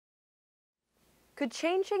Could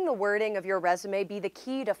changing the wording of your resume be the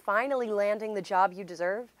key to finally landing the job you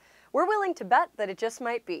deserve? We're willing to bet that it just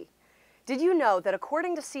might be. Did you know that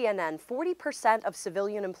according to CNN, 40% of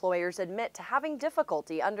civilian employers admit to having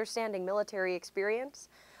difficulty understanding military experience?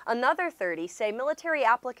 Another 30 say military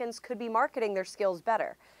applicants could be marketing their skills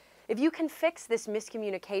better. If you can fix this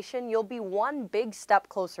miscommunication, you'll be one big step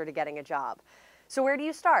closer to getting a job. So where do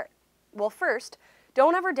you start? Well, first,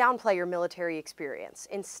 don't ever downplay your military experience.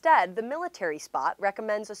 Instead, the military spot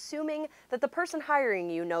recommends assuming that the person hiring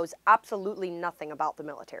you knows absolutely nothing about the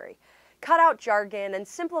military. Cut out jargon and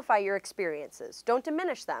simplify your experiences. Don't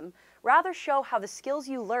diminish them. Rather, show how the skills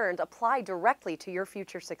you learned apply directly to your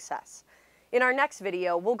future success. In our next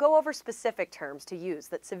video, we'll go over specific terms to use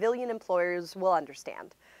that civilian employers will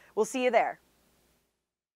understand. We'll see you there.